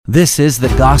This is the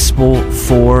Gospel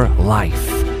for Life,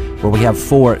 where we have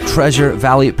 4 Treasure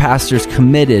Valley pastors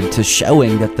committed to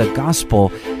showing that the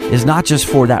gospel is not just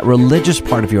for that religious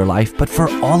part of your life, but for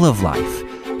all of life.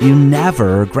 You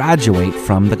never graduate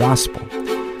from the gospel.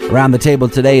 Around the table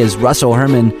today is Russell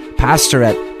Herman, pastor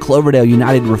at Cloverdale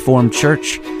United Reformed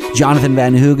Church, Jonathan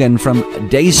Van Hoogen from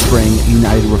Dayspring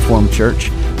United Reformed Church,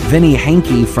 Vinny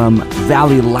Hankey from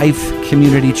Valley Life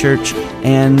Community Church,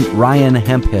 and Ryan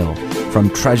Hemphill from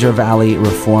Treasure Valley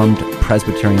Reformed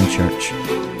Presbyterian Church.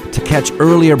 To catch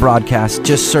earlier broadcasts,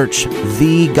 just search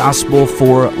The Gospel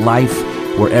for Life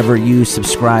wherever you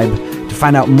subscribe. To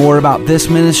find out more about this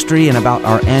ministry and about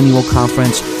our annual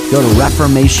conference, go to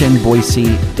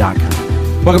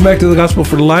reformationboise.com. Welcome back to the Gospel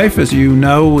for Life. As you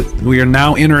know, we are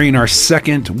now entering our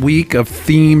second week of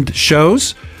themed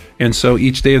shows. And so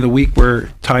each day of the week, we're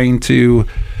tying to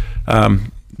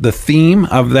the theme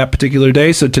of that particular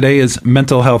day. So today is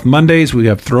Mental Health Mondays. We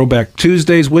have Throwback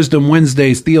Tuesdays, Wisdom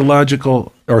Wednesdays,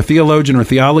 Theologian or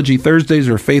Theology Thursdays,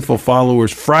 or Faithful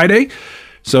Followers Friday.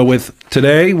 So with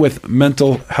today, with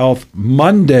Mental Health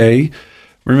Monday,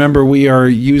 remember we are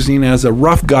using as a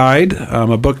rough guide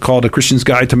a book called A Christian's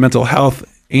Guide to Mental Health,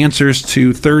 Answers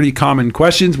to 30 Common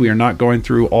Questions. We are not going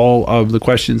through all of the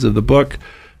questions of the book,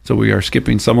 so we are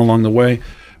skipping some along the way.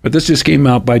 But this just came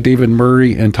out by David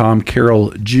Murray and Tom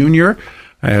Carroll Jr.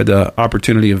 I had the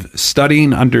opportunity of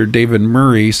studying under David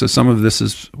Murray, so some of this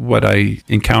is what I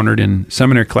encountered in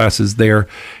seminary classes there.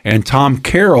 And Tom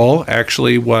Carroll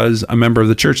actually was a member of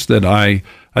the church that I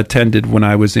attended when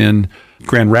I was in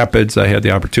Grand Rapids. I had the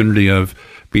opportunity of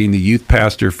being the youth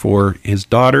pastor for his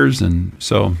daughters, and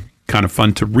so kind of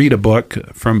fun to read a book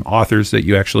from authors that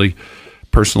you actually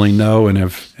personally know and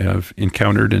have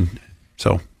encountered, and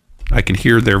so I can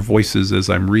hear their voices as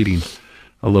I'm reading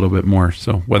a little bit more.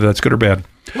 So whether that's good or bad.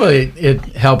 Well, it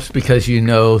helps because you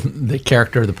know the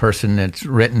character of the person that's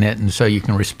written it, and so you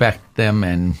can respect them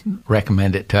and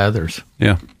recommend it to others.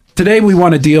 Yeah. Today we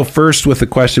want to deal first with the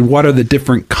question, what are the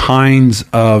different kinds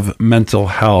of mental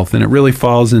health? And it really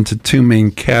falls into 2 main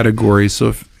categories. So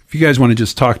if you guys want to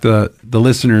just talk the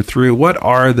listener through, what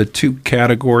are the 2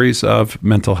 categories of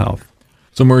mental health?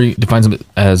 So Murray defines them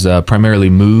as primarily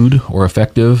mood or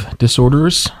affective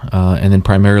disorders, and then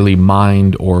primarily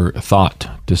mind or thought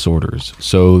disorders.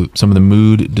 So some of the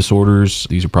mood disorders,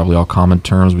 these are probably all common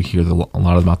terms. We hear a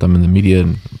lot about them in the media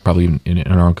and probably in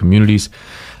our own communities.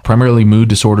 Primarily mood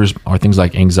disorders are things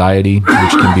like anxiety,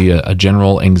 which can be a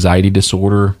general anxiety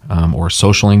disorder, or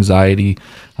social anxiety,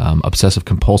 obsessive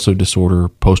compulsive disorder,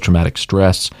 post-traumatic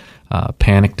stress,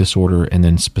 panic disorder, and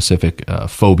then specific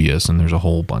phobias, and there's a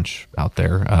whole bunch out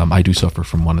there. I do suffer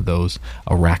from one of those,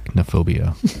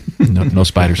 arachnophobia. No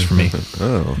spiders for me.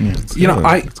 Oh,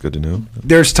 it's good to know.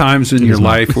 There's times in your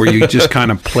life where you just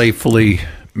kind of playfully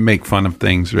make fun of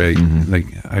things, right? Mm-hmm. Like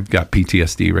I've got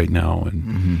PTSD right now,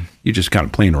 and you're just kind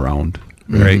of playing around,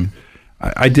 right?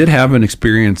 I did have an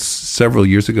experience several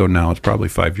years ago now, it's probably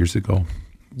 5 years ago,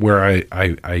 where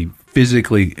I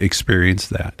physically experienced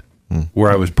that.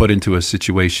 Where I was put into a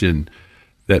situation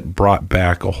that brought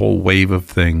back a whole wave of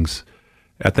things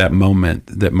at that moment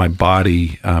that my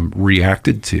body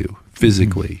reacted to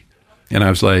physically. And I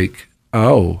was like,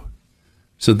 oh,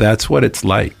 so that's what it's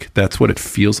like. That's what it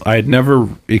feels. I had never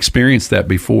experienced that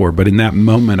before, but in that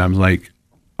moment, I'm like,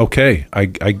 okay, I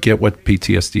get what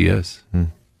PTSD is.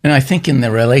 And I think in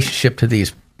the relationship to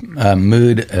these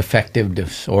mood affective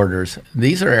disorders,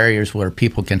 these are areas where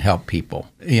people can help people.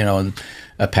 You know,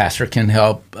 a pastor can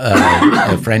help,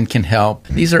 a friend can help.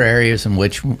 These are areas in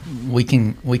which we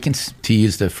can, to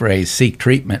use the phrase, seek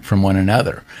treatment from one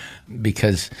another,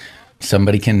 because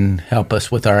somebody can help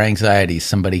us with our anxiety.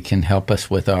 Somebody can help us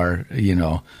with our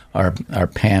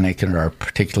panic and our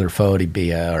particular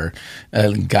phobia, or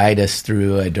guide us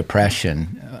through a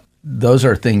depression. Those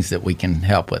are things that we can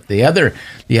help with. The other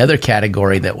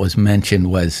category that was mentioned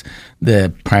was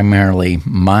the primarily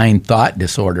mind thought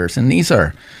disorders, and these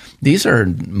are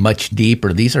much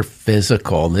deeper. These are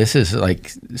physical. This is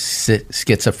like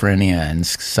schizophrenia and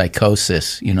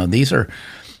psychosis. You know, these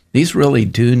really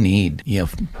do need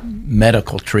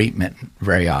medical treatment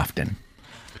very often.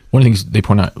 One of the things they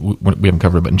point out, we haven't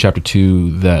covered, but in chapter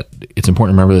 2, that it's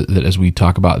important to remember that as we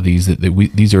talk about these,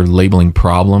 these are labeling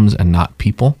problems and not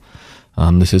people.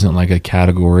 This isn't like a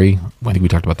category. I think we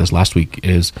talked about this last week,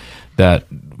 is that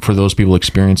for those people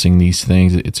experiencing these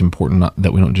things, it's important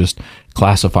that we don't just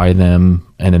classify them,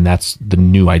 and then that's the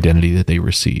new identity that they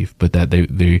receive. But that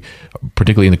they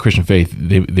particularly in the Christian faith,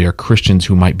 they are Christians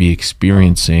who might be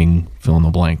experiencing fill in the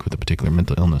blank with a particular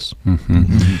mental illness.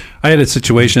 I had a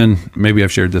situation, maybe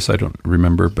I've shared this, I don't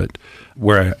remember, but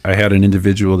where I had an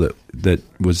individual that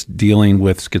was dealing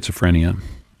with schizophrenia,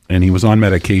 and he was on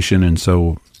medication, and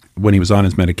so when he was on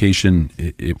his medication,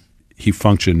 he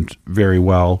functioned very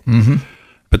well.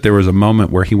 But there was a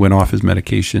moment where he went off his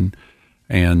medication,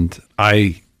 and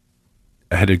I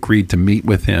had agreed to meet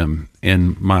with him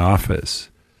in my office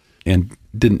and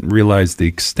didn't realize the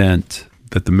extent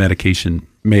that the medication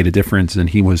made a difference, and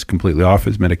he was completely off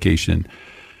his medication.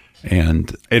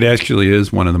 And it actually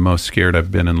is one of the most scared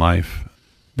I've been in life,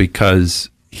 because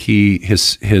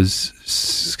his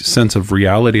sense of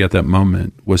reality at that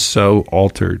moment was so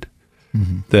altered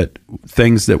that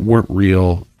things that weren't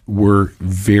real were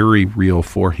very real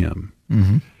for him.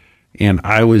 And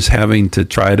I was having to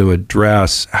try to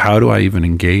address, how do I even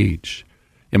engage?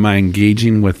 Am I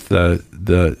engaging with the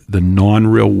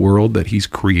non-real world that he's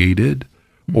created?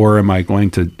 Or am I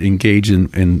going to engage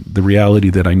in the reality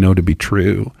that I know to be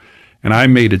true? And I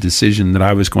made a decision that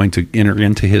I was going to enter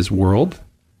into his world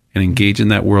and engage in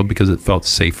that world because it felt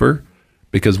safer.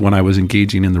 Because when I was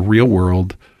engaging in the real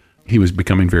world, he was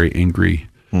becoming very angry.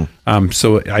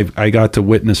 So I got to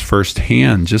witness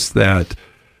firsthand just that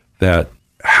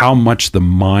how much the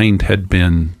mind had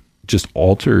been just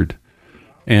altered,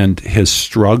 and his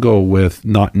struggle with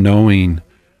not knowing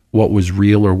what was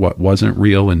real or what wasn't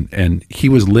real. And he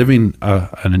was living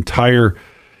an entire,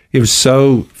 it was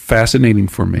so fascinating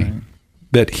for me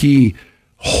that he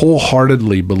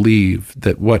wholeheartedly believed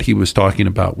that what he was talking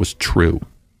about was true,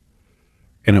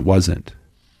 and it wasn't.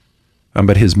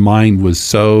 But his mind was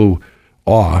so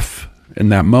off in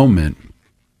that moment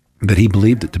that he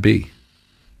believed it to be.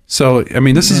 So, I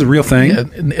mean, this is a real thing. Yeah,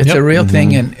 it's a real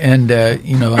thing, and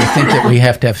you know, I think that we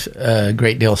have to have a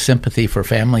great deal of sympathy for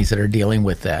families that are dealing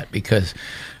with that, because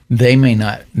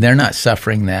they're not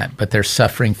suffering that, but they're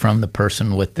suffering from the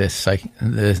person with this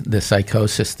the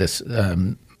psychosis, this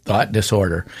thought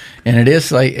disorder, and it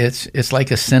is like it's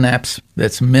like a synapse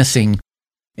that's missing.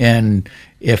 And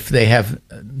if they have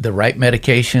the right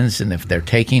medications, and if they're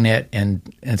taking it, and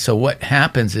so what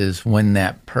happens is, when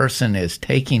that person is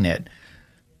taking it,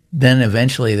 then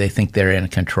eventually they think they're in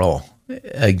control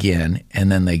again,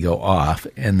 and then they go off,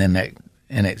 and then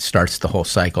it starts the whole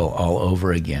cycle all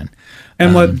over again.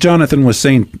 And what Jonathan was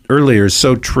saying earlier is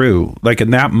so true. Like,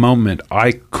 in that moment,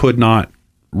 I could not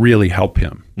really help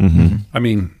him. I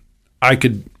mean, I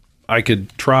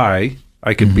could try.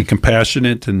 I could be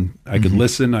compassionate, and I could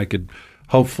listen. I could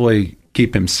hopefully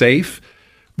keep him safe,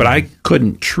 but I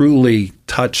couldn't truly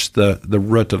touch the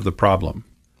root of the problem.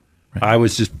 Right. I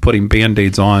was just putting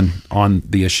Band-Aids on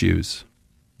the issues.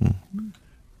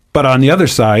 But on the other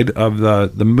side of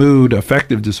the mood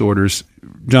affective disorders,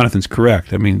 Jonathan's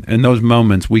correct. I mean, in those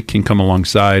moments, we can come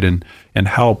alongside and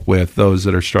help with those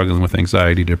that are struggling with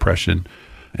anxiety, depression,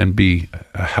 and be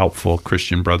a helpful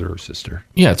Christian brother or sister.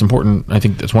 Yeah, it's important. I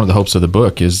think that's one of the hopes of the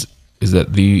book is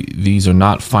that these are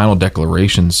not final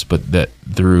declarations, but that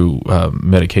through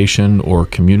medication or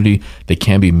community, they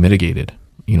can be mitigated.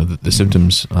 You know, the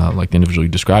symptoms, like the individual you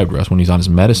described, Russ, when he's on his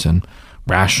medicine,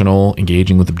 rational,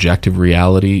 engaging with objective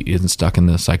reality, isn't stuck in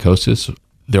the psychosis.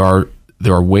 There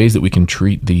are ways that we can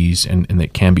treat these, and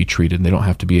that can be treated. And they don't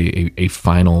have to be a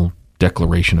final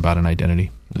declaration about an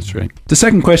identity. That's right. The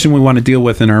second question we want to deal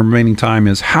with in our remaining time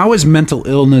is, how is mental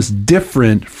illness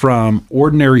different from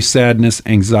ordinary sadness,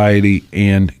 anxiety,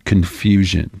 and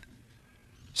confusion?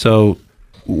 So,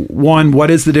 one, what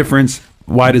is the difference?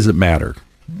 Why does it matter?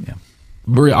 Yeah.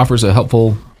 Murray offers a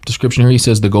helpful description here. He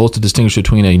says the goal is to distinguish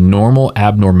between a normal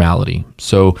abnormality.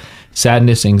 So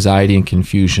sadness, anxiety, and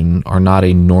confusion are not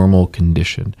a normal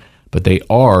condition, but they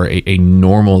are a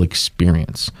normal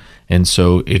experience. And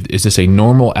so is this a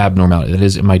normal abnormality? That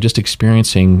is, am I just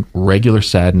experiencing regular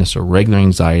sadness or regular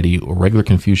anxiety or regular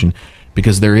confusion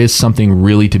because there is something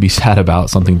really to be sad about,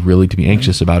 something really to be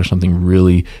anxious about, or something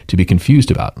really to be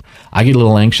confused about? I get a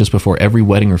little anxious before every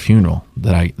wedding or funeral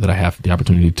that I have the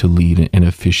opportunity to lead and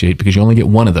officiate, because you only get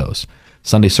one of those.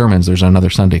 Sunday sermons, there's another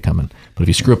Sunday coming. But if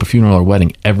you screw up a funeral or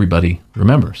wedding, everybody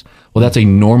remembers. Well, that's a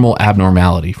normal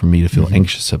abnormality for me to feel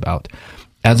anxious about,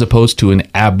 as opposed to an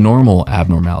abnormal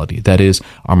abnormality. That is,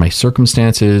 are my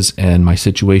circumstances and my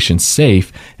situation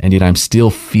safe, and yet I'm still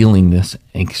feeling this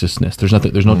anxiousness?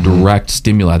 There's no direct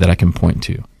stimuli that I can point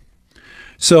to.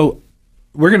 So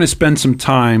we're going to spend some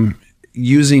time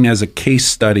using as a case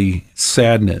study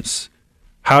sadness.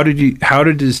 How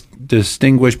to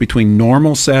distinguish between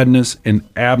normal sadness and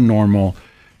abnormal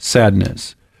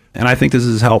sadness? And I think this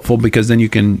is helpful because then you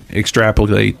can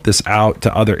extrapolate this out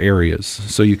to other areas.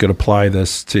 So you could apply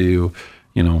this to,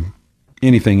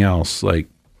 anything else like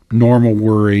normal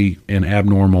worry and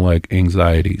abnormal like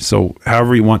anxiety. So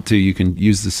however you want to, you can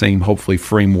use the same, hopefully,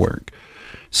 framework.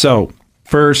 So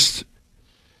first,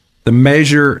 the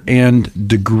measure and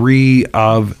degree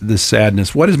of the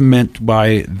sadness. What is meant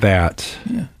by that?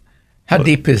 Yeah. How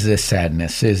deep is this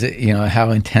sadness? Is it,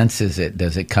 how intense is it?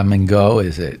 Does it come and go?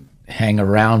 Is it hang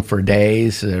around for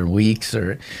days or weeks,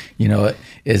 or,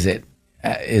 is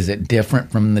it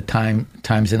different from the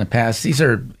times in the past? These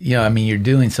are, you're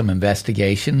doing some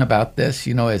investigation about this.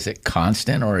 Is it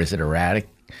constant or is it erratic?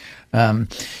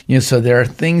 So there are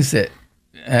things that,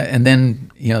 and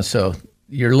then, so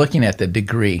you're looking at the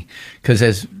degree, because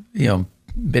as,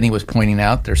 Benny was pointing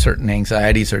out, there's certain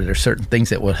anxieties or there's certain things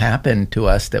that will happen to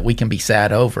us that we can be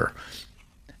sad over.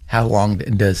 How long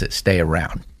does it stay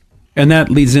around? And that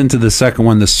leads into the second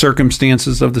one, the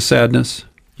circumstances of the sadness.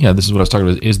 Yeah, this is what I was talking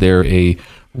about. Is there a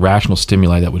rational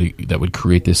stimuli that would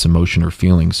create this emotion or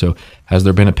feeling? So, has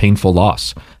there been a painful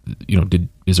loss?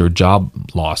 Is there a job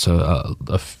loss, a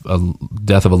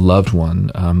death of a loved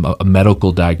one, a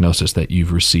medical diagnosis that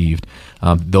you've received?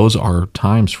 Those are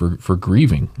times for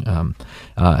grieving.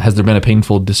 Has there been a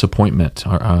painful disappointment?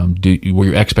 Were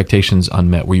your expectations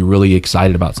unmet? Were you really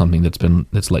excited about something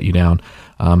that's let you down?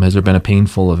 Has there been a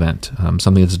painful event?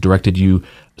 Something that's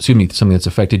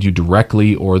affected you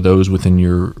directly, or those within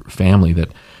your family that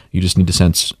you just need to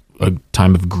sense a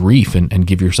time of grief and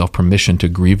give yourself permission to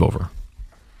grieve over?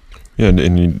 Yeah,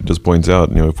 and he just points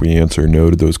out, if we answer no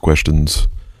to those questions,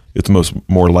 it's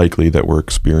more likely that we're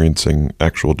experiencing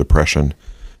actual depression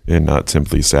and not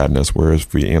simply sadness. Whereas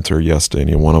if we answer yes to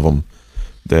any one of them,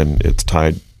 then it's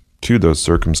tied to those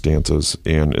circumstances,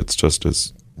 and it's just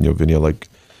as Vinny, I like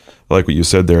what you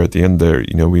said there at the end there.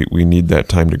 We need that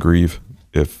time to grieve.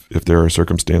 If there are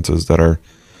circumstances that are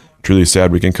truly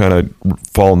sad, we can kind of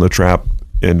fall in the trap,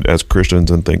 and as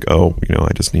Christians, and think, I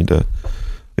just need to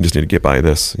get by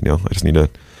this. I just need to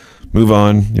move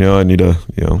on. I need to,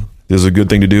 this is a good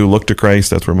thing to do. Look to Christ.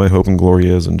 That's where my hope and glory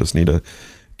is, and just need to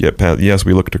get past. Yes,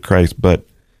 we look to Christ, but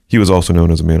he was also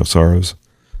known as a man of sorrows,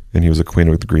 and he was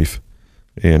acquainted with grief,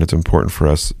 and it's important for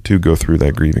us to go through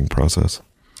that grieving process.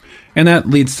 And that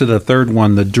leads to the third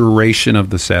one, the duration of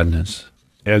the sadness.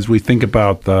 As we think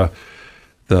about the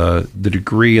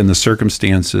degree and the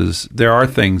circumstances, there are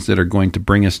things that are going to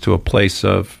bring us to a place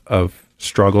of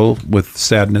struggle with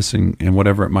sadness and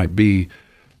whatever it might be.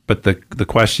 But the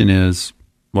question is,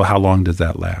 well, how long does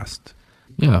that last?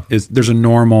 Yeah. There's a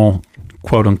normal,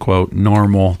 quote unquote,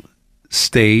 normal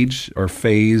stage or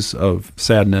phase of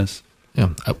sadness?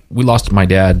 Yeah. We lost my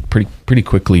dad pretty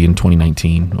quickly in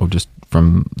 2019, or just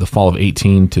from the fall of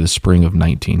 18 to the spring of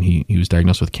 19. He was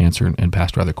diagnosed with cancer and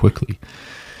passed rather quickly.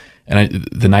 And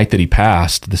the night that he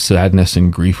passed, the sadness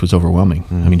and grief was overwhelming.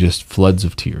 Just floods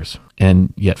of tears.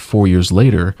 And yet 4 years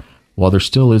later, while there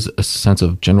still is a sense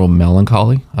of general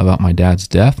melancholy about my dad's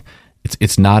death,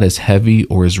 it's not as heavy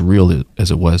or as real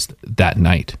as it was that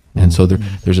night. And so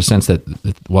there's a sense that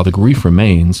while the grief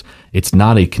remains, it's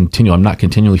not I'm not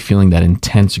continually feeling that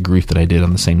intense grief that I did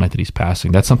on the same night that he's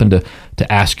passing. That's something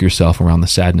to ask yourself around the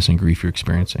sadness and grief you're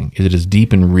experiencing. Is it as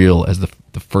deep and real as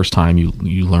the first time you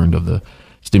learned of the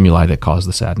stimuli that caused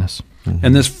the sadness?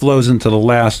 And this flows into the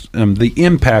last, the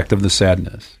impact of the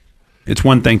sadness. It's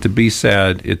one thing to be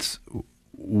sad. It's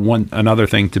another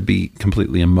thing to be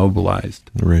completely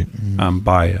immobilized, right,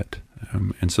 by it.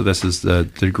 And so this is the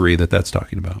degree that's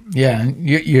talking about. Yeah,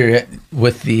 you're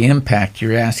with the impact.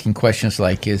 You're asking questions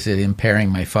like, is it impairing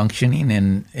my functioning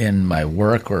in my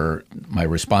work or my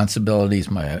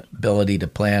responsibilities, my ability to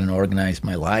plan and organize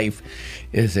my life?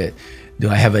 Do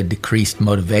I have a decreased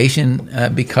motivation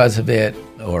because of it,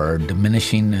 or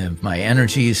diminishing of my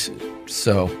energies?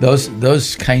 So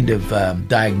those kind of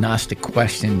diagnostic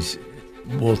questions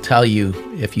will tell you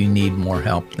if you need more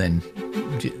help than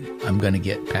I'm going to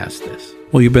get past this.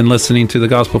 Well, you've been listening to The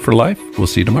Gospel for Life. We'll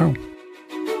see you tomorrow.